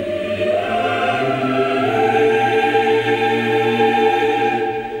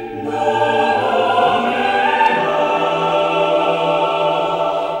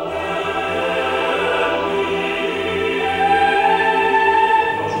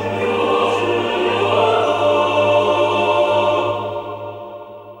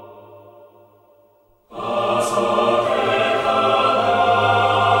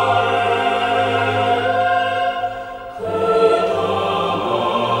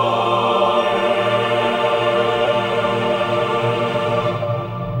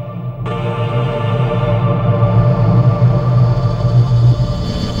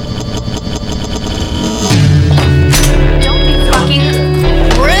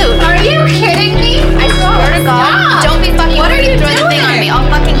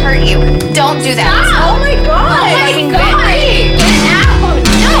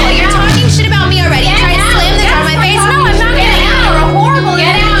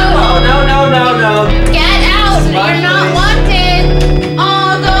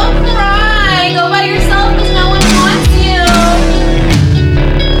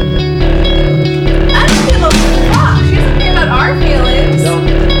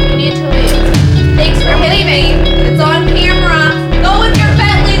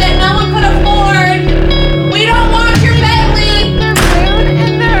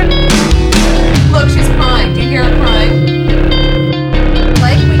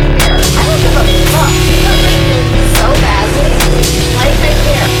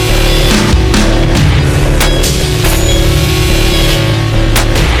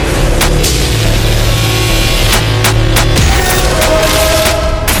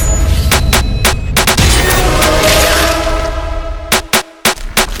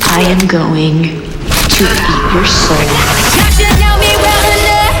I am going to eat your soul. That should know me well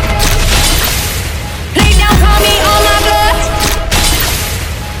enough. Lay down, call me on my blood.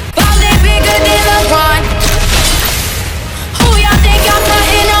 Ballin' bigger than LeBron. Who y'all think y'all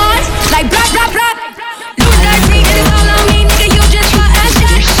putting on? Like blah, blah, blah. Lose that freak and it's all on me, nigga, you just for a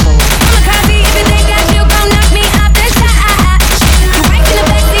shot. I'm a copy if you think that you gon' knock me out the top. You ain't in the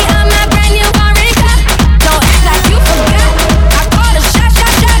backseat of my brand new orange car. Don't act like you forgot. I call a shot,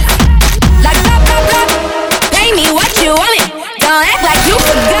 shot, shot. Like blah, blah, blah. Pay me what you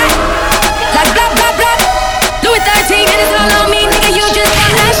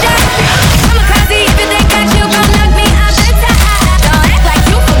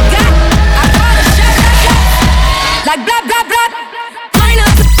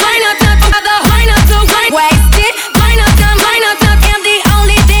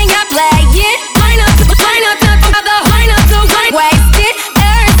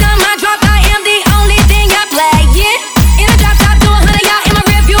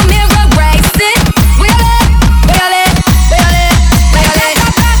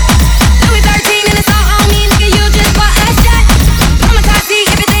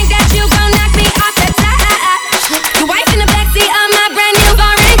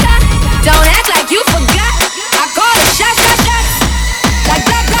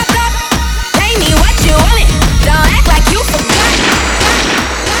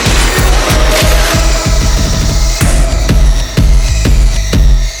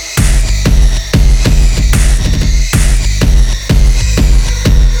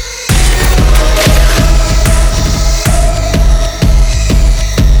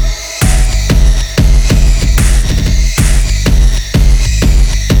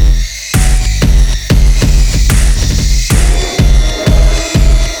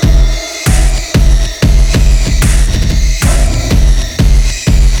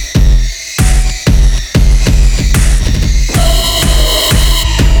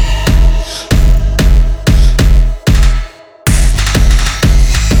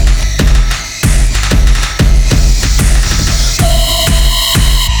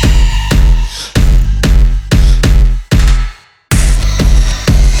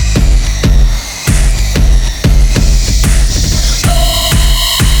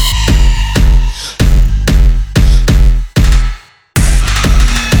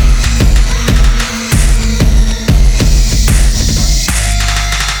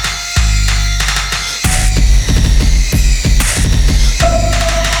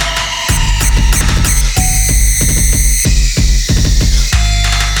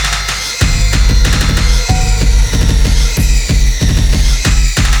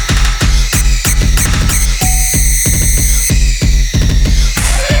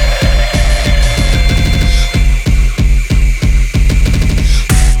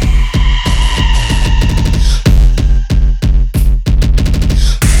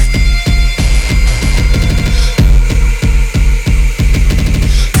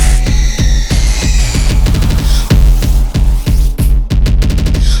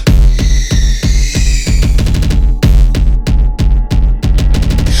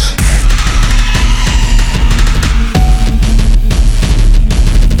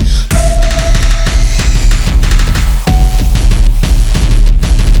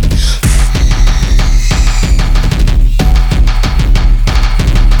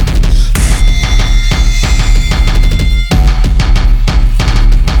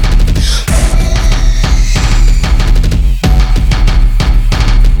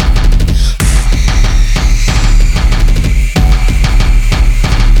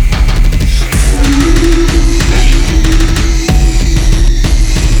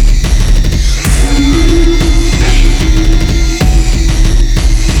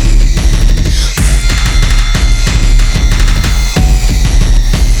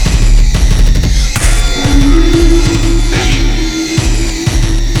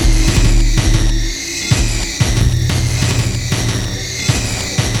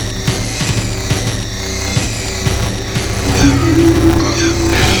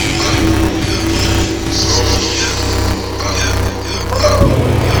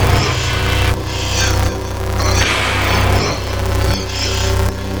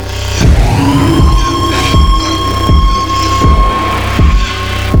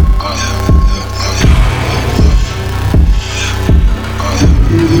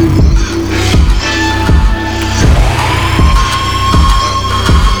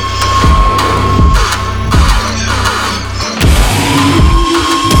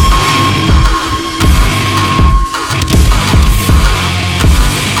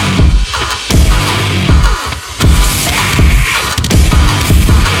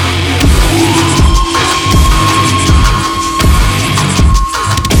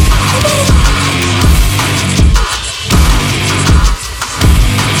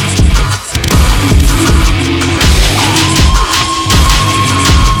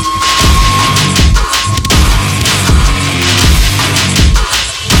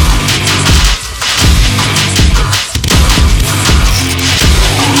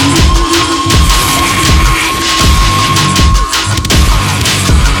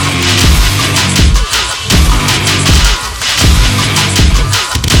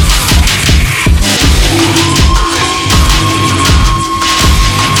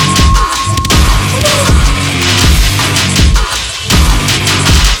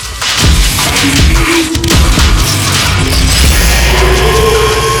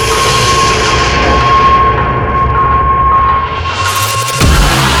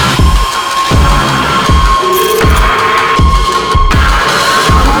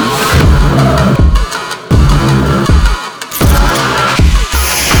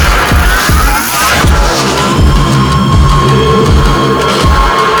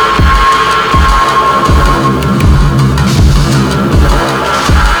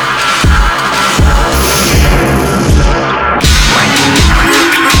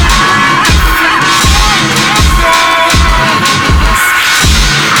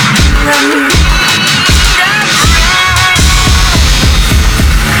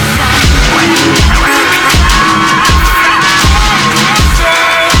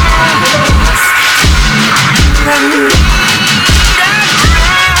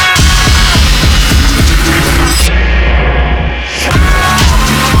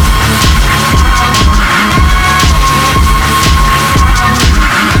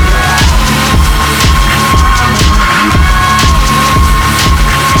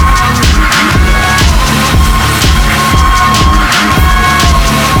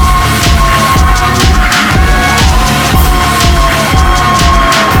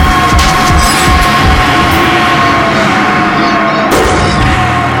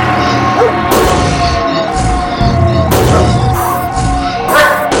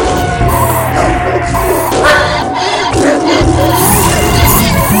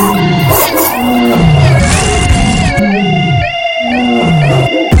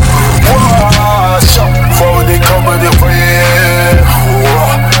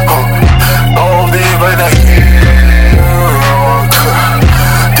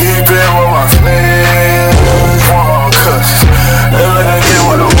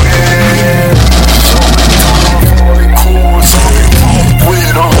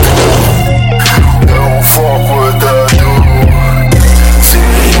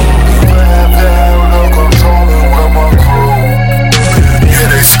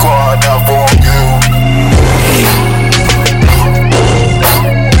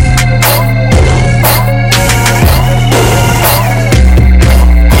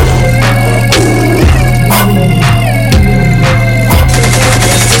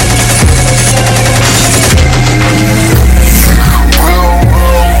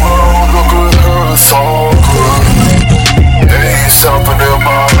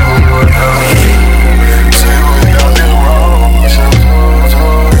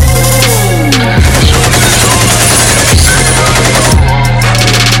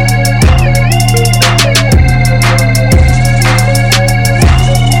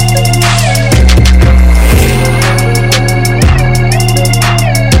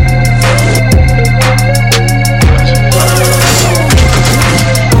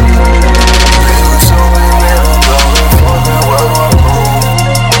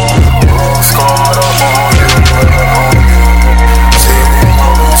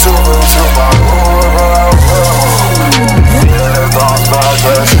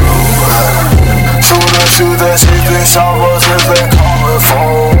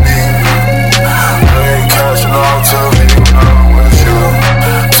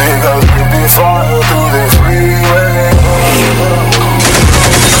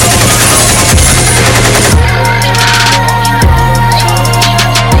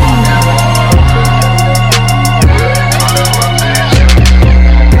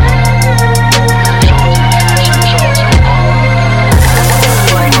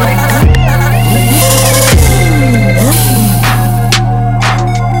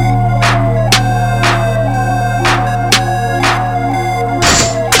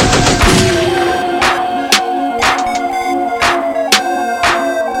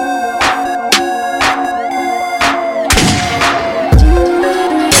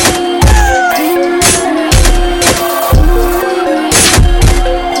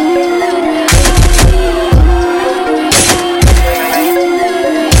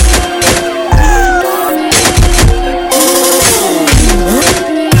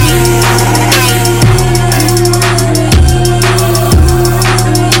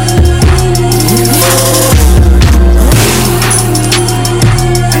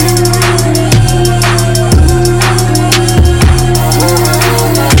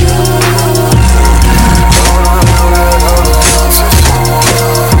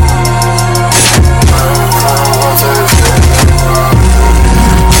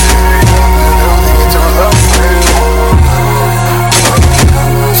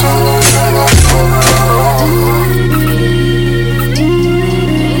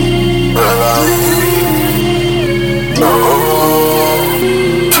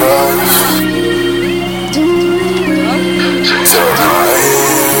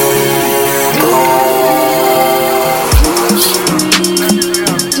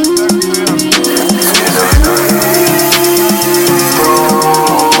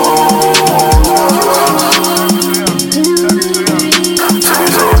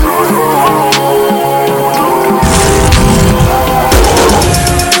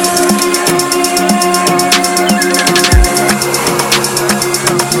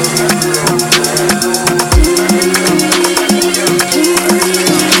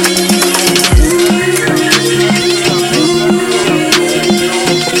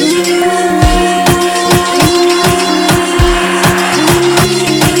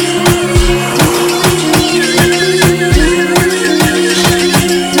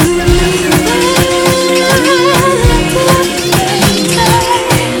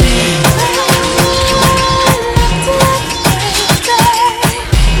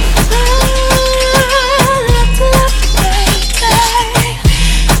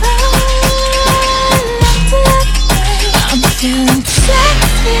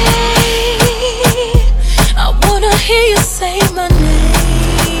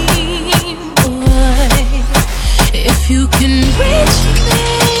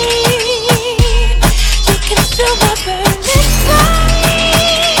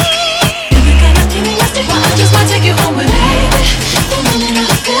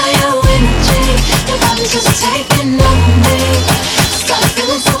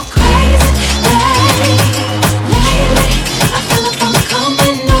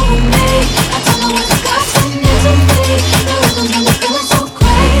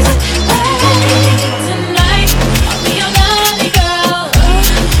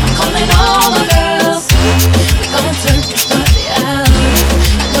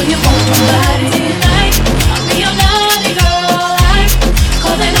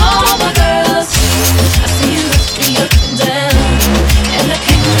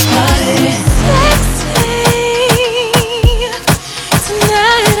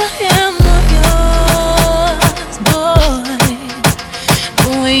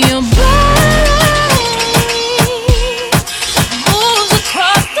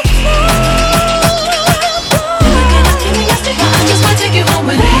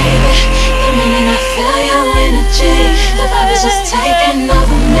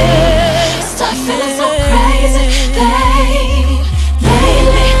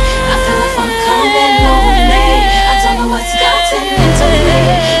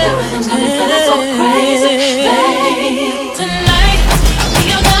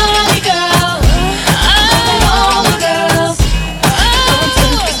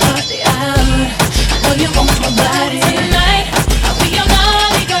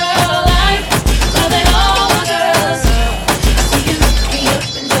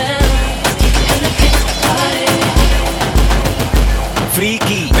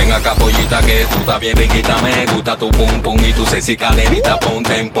Que tú estás bien riquita, me gusta tu pum pum y tu sexy cadenita.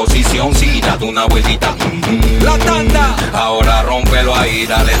 Ponte en posición, sí, date una vueltita. La tanda. Ahora rómpelo ahí,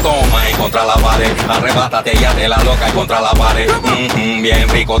 dale toma y contra la pared. Arrebátate ya de la loca y contra la pared. Bien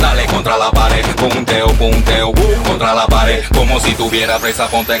rico, dale contra la pared. Punteo, punteo, contra la pared. Como si tuviera presa,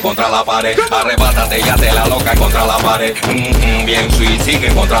 ponte contra la pared. Arrebátate ya de la loca y contra la pared. Bien sweet,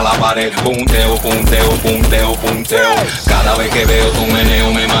 sigue contra la pared. Punteo, punteo, punteo, punteo. Cada vez que veo tu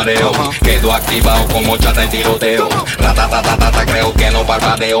meneo me mareo. Quedo activado como chata en tiroteo. Ratatatata, creo que no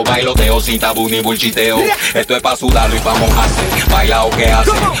parpadeo. Bailoteo sin tabú ni bulchiteo. Esto es pa' sudarlo y pa' mojarse. Baila o que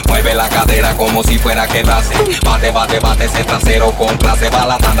hace. Mueve la cadera como si fuera a quedarse. Bate, bate, bate ese trasero con clase. Va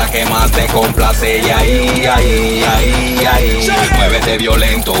la tanda que más te complace. Y ahí, ahí, ahí, ahí. Muévete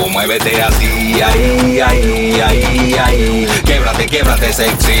violento, muévete así. Ahí, ahí, ahí, ahí. Québrate, québrate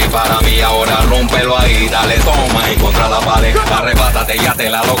sexy. Para mí ahora rómpelo ahí. Dale toma y contra la pared. Arrebátate ya te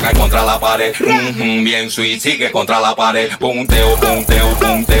la loca y contra la pared. Bien sweet, sigue contra la pared. Punteo, punteo,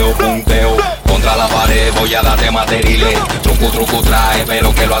 punteo, punteo. Contra la pared voy a darte materiales. Truco, truco trae,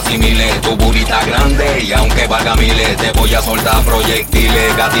 pero que lo asimile. Tu burita grande y aunque valga miles, te voy a soltar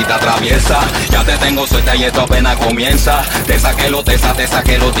proyectiles. Gatita traviesa, ya te tengo suelta y esto apenas comienza. Te saqué lo tesa, te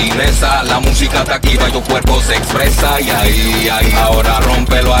saqué lo tigresa. La música te activa y tu cuerpo se expresa. Y ahí, ahí, ahora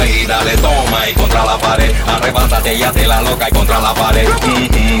rómpelo ahí. Dale toma y contra la pared. Arrebátate ya te la loca y contra la pared.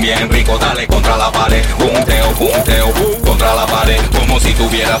 Bien rico, dale contra la pared. Punteo, punteo, contra la pared. Como si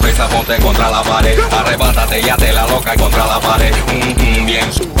tuviera presa, ponte contra la pared. Arrebátate ya te la loca y contra la pared. Bien.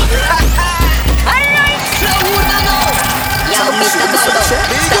 Yo, Mr. Bobo,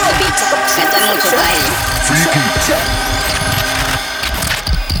 stop the beat. Siento mucho baile.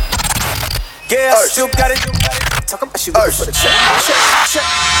 Yeah, I still got it. Talk about you for the check. I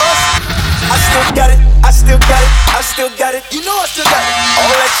still got it. I still got it. I still got it. You know I still got it.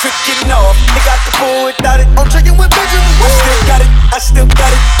 All that tricking off, they got the fool without it. I'm tricking with Benjamin. I still got it. I still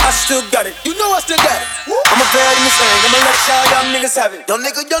got it. I still got it. You know I still got it. I'ma play it in this thing. I'ma let y'all young niggas have it. Young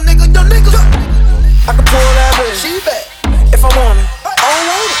nigga. I can pull that bitch. She bad. If I want it. I don't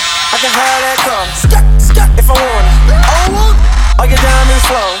want it. I can have that car. If I want it. I don't want it. All your diamonds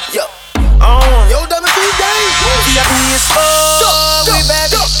flow. Yo. I don't want it. Yo, diamonds be gang. VIP is full. We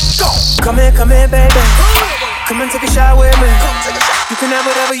back. Come here, baby. Come and take a shot with me. You can have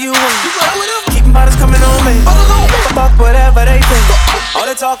whatever you want. Keeping bottles coming on me. Fuck whatever they think. All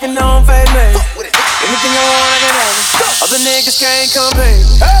the talking don't fade me. Anything I want, I can have it. Other niggas can't compete.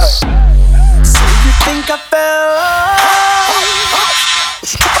 So you think I fell?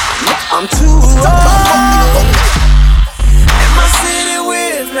 I'm too old. In my city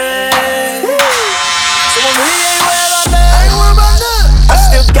with me. So I really ain't worried about that. I ain't worried about that. I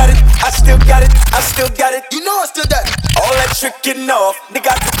still got it. I still got it. I still got it. You know I still got it. All that tricking off, they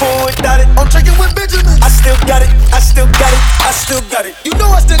got the fool without it. I'm tricking with Benjamin. I still got it. I still got it. I still got it. You know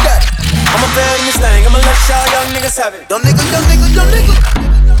I still got it. I'ma play in this thing. I'ma let y'all young niggas have it. Young nigga.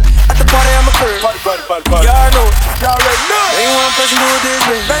 At the party, I'm a crib. Party. Y'all know it. Y'all already know. Ain't one person do it this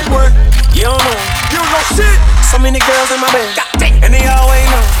big. Bang work. You don't know. You don't know shit. So many girls in my bed. And they always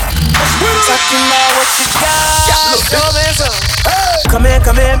know. Talking about what you got. Show me some. Come here,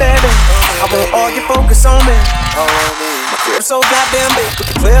 baby. I want all your focus on me. My crib so goddamn big. We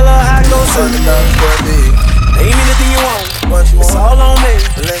can play a little hot, go surfing. Ain't anything you want. It's all on me.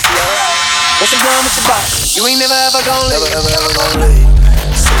 Once you're done with your box, you ain't never ever gon' leave.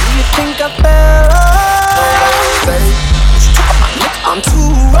 So you think I fell? I'm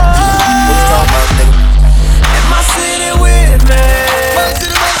too old. In my city with me.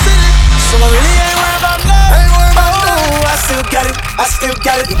 So I really ain't worried about love. Oh, I still got it. I still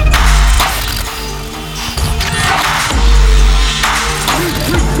got it.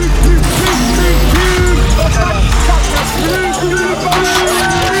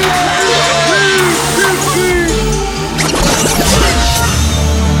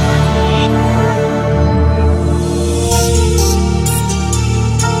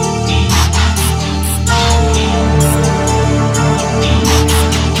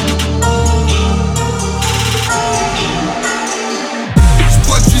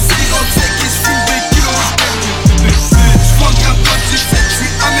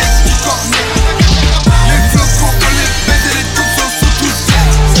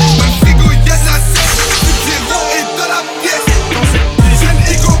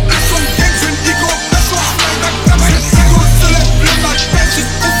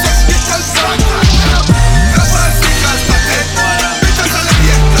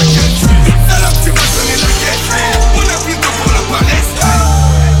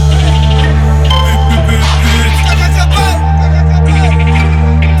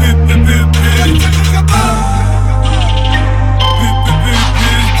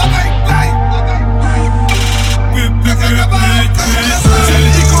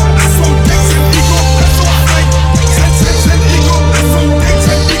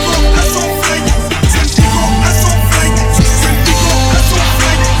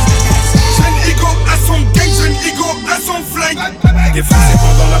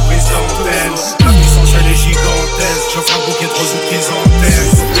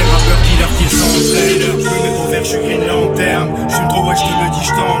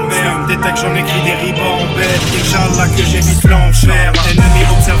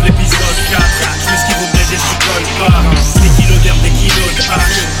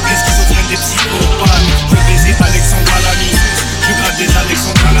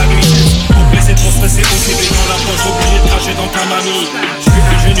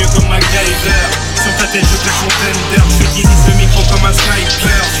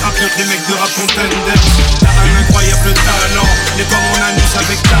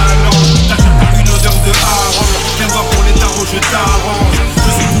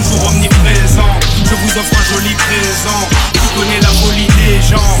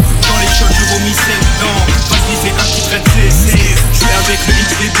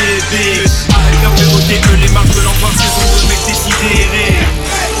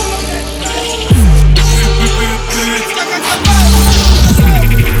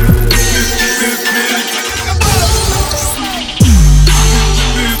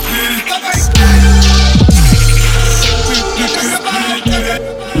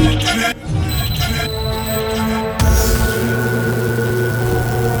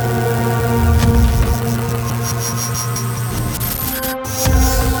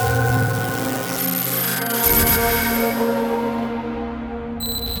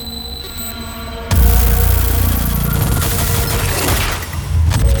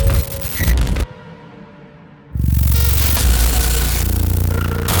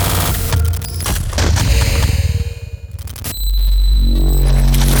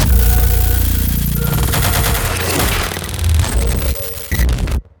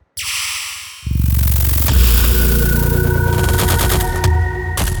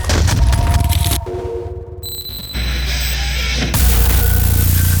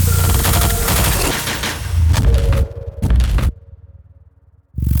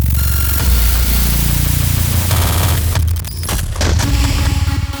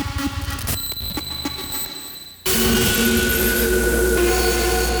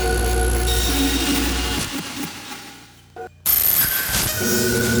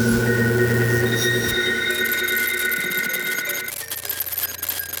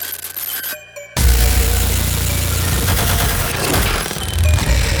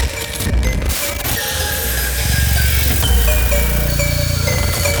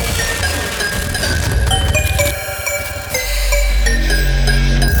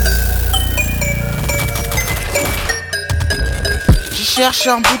 cherche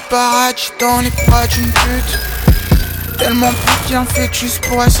un bout de paradis dans les bras d'une pute. Tellement plus qu'un fœtus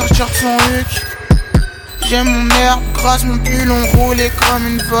pourrait sortir de son huc. J'aime mon herbe, grâce mon pull, on roulait comme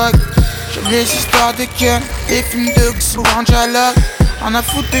une vague. J'aime les histoires de Ken, les films de pour un dialogue. On a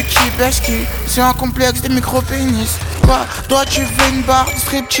foutre de qui baisse qui, c'est un complexe de micro-pénis. Quoi, toi tu veux une barre de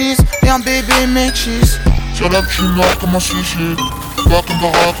striptease et un bébé métis. Sur la tu noire comme un suicide, pas comme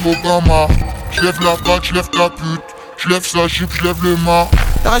Barack Obama. J'lève la patte, j'lève ta pute, j'lève sa jupe, j'lève le mât.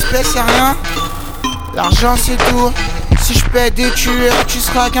 Le respect c'est rien, l'argent c'est tout. Si je paie des tueurs, tu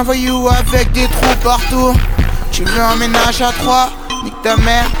seras qu'un voyou avec des trous partout. Tu veux un ménage à trois, nique ta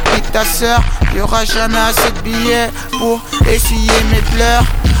mère, nique ta sœur. Y'aura jamais assez de billets pour essuyer mes pleurs.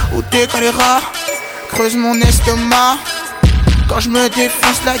 Ou tes choléras, creuse mon estomac. Quand je me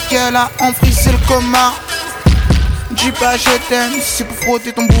défonce la gueule à enfrisser le coma. Dis pas je t'aime, c'est pour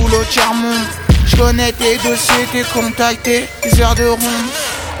frotter ton boulot de charbon. Je connais tes dossiers, tes contacts, tes heures de ronde.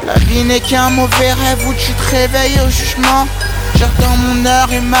 La vie n'est qu'un mauvais rêve où tu te réveilles au jugement. J'attends mon heure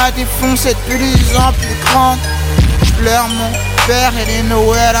et ma défonce est de plus en plus grande. J'pleure mon père et les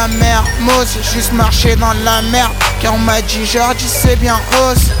Noël à mère. Moi j'ai juste marché dans la merde, car on m'a dit Georgie c'est bien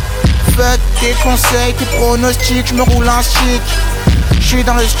hausse. Fuck tes conseils, tes pronostics, j'me roule un stick. J'suis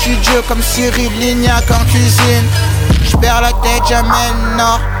dans le studio comme Cyril Lignac en cuisine. J'perds la tête jamais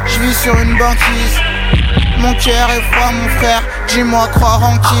non, j'vis sur une banquise. Mon cœur est froid mon frère, dis-moi croire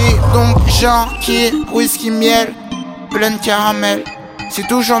en qui. Donc Jean qui, whisky miel, plein de caramel. C'est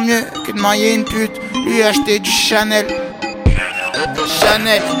toujours mieux que de marier une pute, lui acheter du Chanel.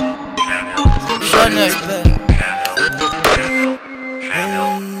 Chanel, Chanel.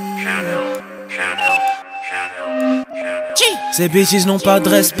 Ces bitches n'ont pas de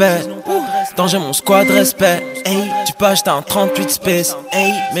respect. Tant j'ai mon squad respect. Tu peux acheter un 38 space,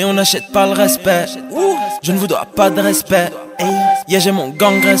 mais on n'achète pas le respect. Je ne vous dois pas de respect. Yeah, j'ai mon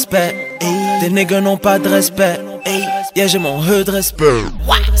gang respect. Tes niggas n'ont pas de respect. Yeah, j'ai mon hood respect.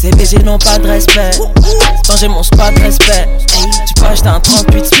 Ces bitches n'ont pas de respect. Tant j'ai mon squad respect. Tu peux acheter un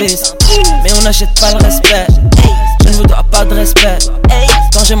 38 space, mais on n'achète pas le respect. Je ne vous dois pas de respect.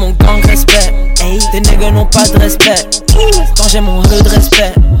 Quand j'ai mon gang respect. Tes niggas n'ont pas de respect. Quand j'ai mon hood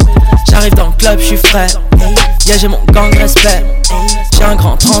respect. J'arrive dans le club, j'suis frais. Yeah, j'ai mon gang respect. J'ai un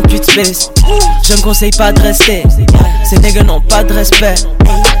grand 38 space. Je ne conseille pas de rester. Ces niggas n'ont pas de respect.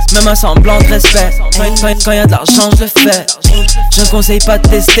 Même un semblant de respect. Quand y'a de l'argent, je le fais. Je ne conseille pas de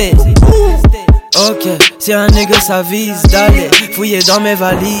tester. Ok, si un nigga ça vise d'aller fouiller dans mes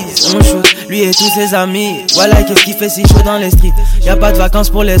valises. On shoot, lui et tous ses amis. Voilà qu'est-ce qu'il fait si chaud dans les streets. Y'a pas de vacances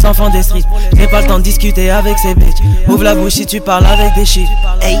pour les enfants des streets. J'ai pas le temps de discuter avec ces bitches. Ouvre la bouche si tu parles avec des chiffres.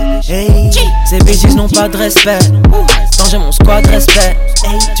 Hey, hey, ces bitches n'ont pas de respect. Quand j'ai mon squad respect.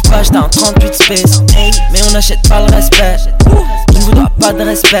 Tu peux acheter un 38 space, mais on n'achète pas le respect. Je ne vous dois pas de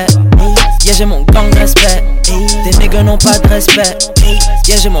respect. Yeah, j'ai mon gang respect. Tes niggas n'ont pas de respect.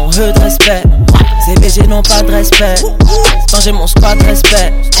 Yeah, j'ai mon hood respect. Ces BG n'ont pas de respect. Quand j'ai mon squad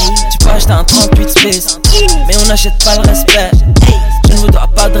respect. Tu peux acheter un 38 space, mais on n'achète pas le respect. Je ne vous dois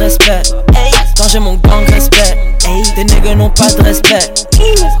pas de respect. Quand j'ai mon gang respect. Tes niggas n'ont pas de respect.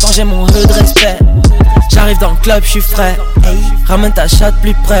 Quand j'ai mon hood respect. J'arrive dans le club, j'suis frais. Ramène ta chatte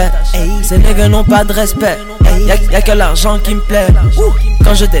plus près. Ces niggas n'ont pas de respect. Y'a que l'argent qui me plaît.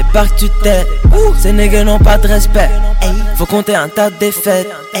 Quand je débarque, tu t'aides. Ces niggas n'ont pas de respect. Faut compter un tas de défaites.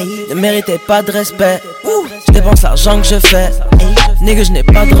 Ne méritez pas de respect. Je dépense l'argent que je fais. Nigga, je n'ai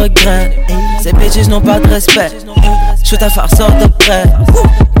pas de regrets. Ces bitches n'ont pas de respect. J'suis ta farceur de près.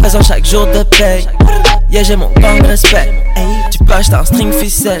 Présent chaque jour de paye. Yeah, j'ai mon gang respect. Tu peux acheter un string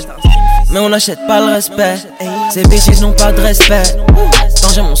ficelle, mais on n'achète pas le respect. Ces bitches n'ont pas de respect.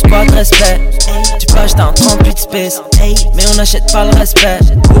 Quand j'ai mon squad respect. Tu peux acheter un 38 space, mais on n'achète pas le respect.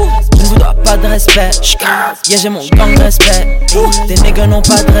 Je ne vous dois pas de respect. Yeah, j'ai mon gang respect. Tes niggas n'ont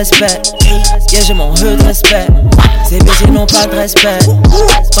pas de respect. Yeah, j'ai mon hood respect. Ces bitches n'ont pas de respect.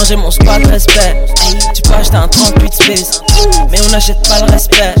 Quand j'ai mon squad respect. Tu peux acheter un 38 space, mais on n'achète pas le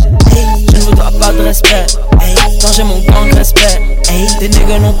respect. Je ne vous dois pas de respect. Quand j'ai mon gang respect. Tes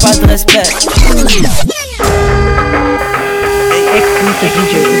niggas n'ont pas de respect.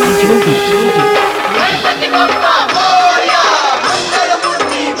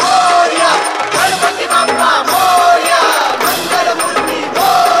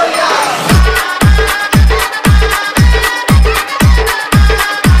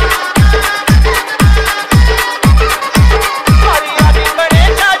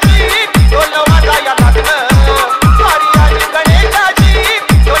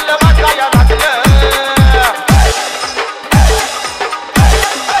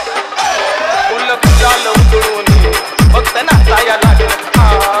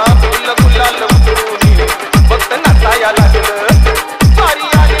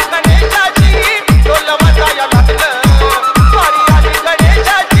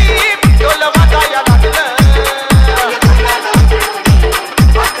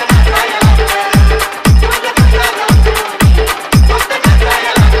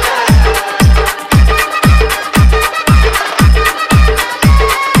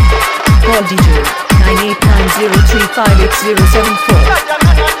 Call DJ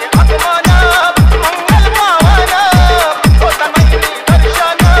 9890358074.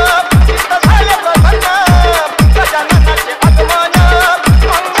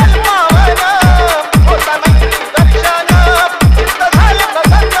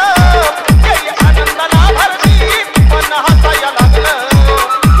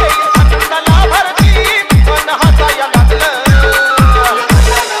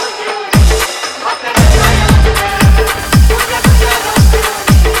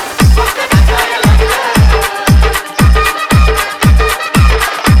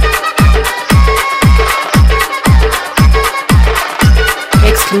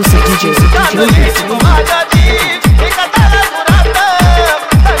 Exclusive DJs with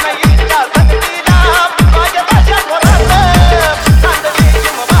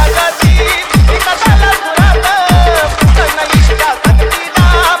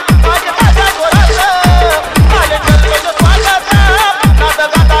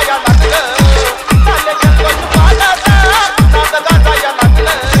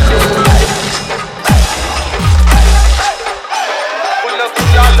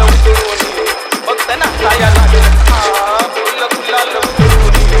फक्त नाचाया लागलं